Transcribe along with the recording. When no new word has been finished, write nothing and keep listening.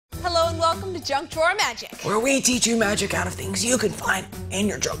Hello and welcome to Junk Drawer Magic, where we teach you magic out of things you can find in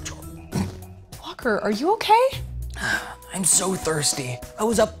your junk drawer. Walker, are you okay? I'm so thirsty. I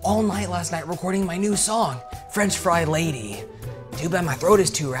was up all night last night recording my new song, French Fry Lady. Too bad my throat is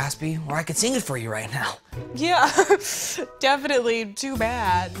too raspy, or I could sing it for you right now. Yeah, definitely too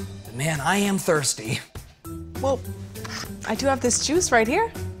bad. But man, I am thirsty. Well, I do have this juice right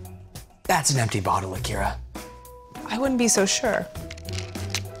here. That's an empty bottle, Akira. I wouldn't be so sure.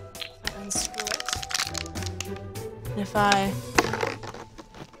 I unscrew it. And if I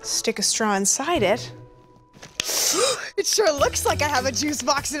stick a straw inside it, it sure looks like I have a juice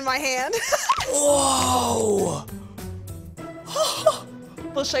box in my hand. Whoa!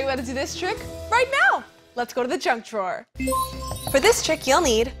 We'll show you how to do this trick right now. Let's go to the junk drawer. For this trick, you'll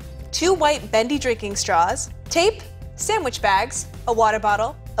need 2 white bendy drinking straws, tape, sandwich bags, a water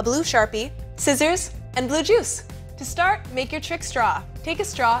bottle, a blue Sharpie, scissors, and blue juice. To start, make your trick straw. Take a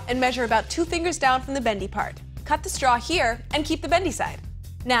straw and measure about 2 fingers down from the bendy part. Cut the straw here and keep the bendy side.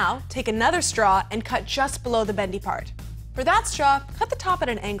 Now, take another straw and cut just below the bendy part. For that straw, cut the top at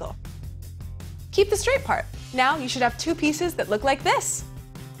an angle. Keep the straight part. Now you should have 2 pieces that look like this.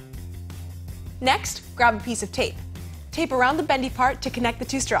 Next, grab a piece of tape. Tape around the bendy part to connect the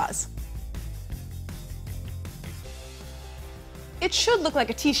 2 straws. It should look like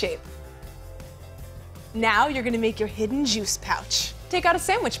a T-shape. Now you're going to make your hidden juice pouch. Take out a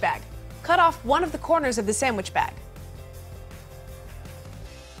sandwich bag. Cut off one of the corners of the sandwich bag.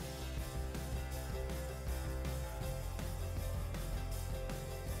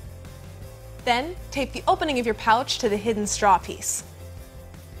 Then, tape the opening of your pouch to the hidden straw piece.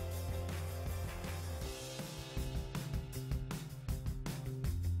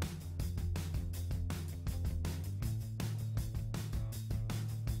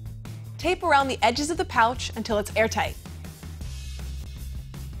 Tape around the edges of the pouch until it's airtight.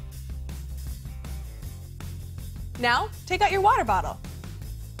 Now, take out your water bottle.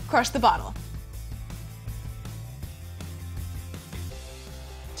 Crush the bottle.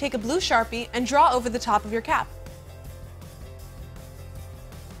 Take a blue Sharpie and draw over the top of your cap.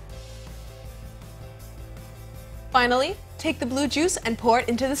 Finally, take the blue juice and pour it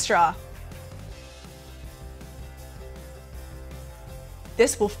into the straw.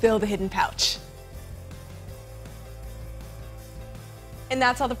 This will fill the hidden pouch. And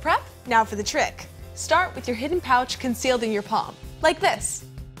that's all the prep. Now for the trick. Start with your hidden pouch concealed in your palm, like this.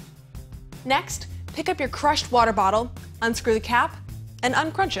 Next, pick up your crushed water bottle, unscrew the cap, and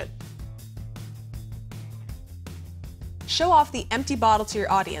uncrunch it. Show off the empty bottle to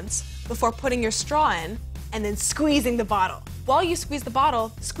your audience before putting your straw in and then squeezing the bottle. While you squeeze the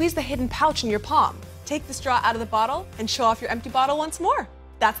bottle, squeeze the hidden pouch in your palm. Take the straw out of the bottle and show off your empty bottle once more.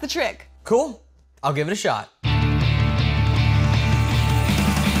 That's the trick. Cool. I'll give it a shot.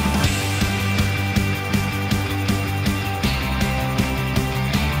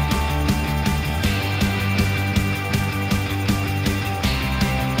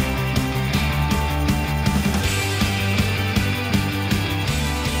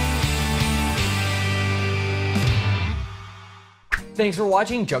 Thanks for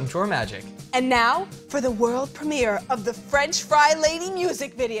watching Junk Drawer Magic. And now for the world premiere of the French Fry Lady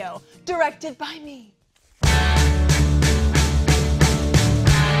music video, directed by me.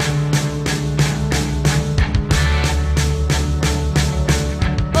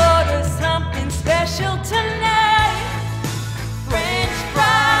 Order something special tonight, French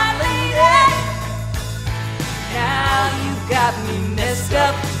Fry Lady. Now you got me messed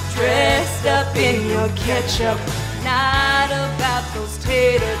up, dressed up in your ketchup. Not about those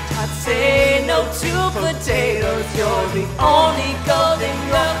tater tots, say no to potatoes. You're the only golden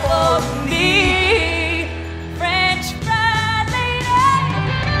girl for me, French Fry Lady.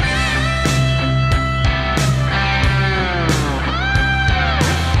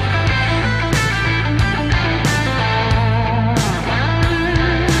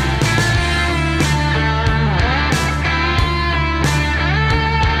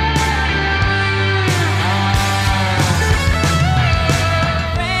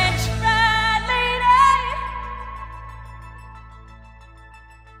 French Fry Lady.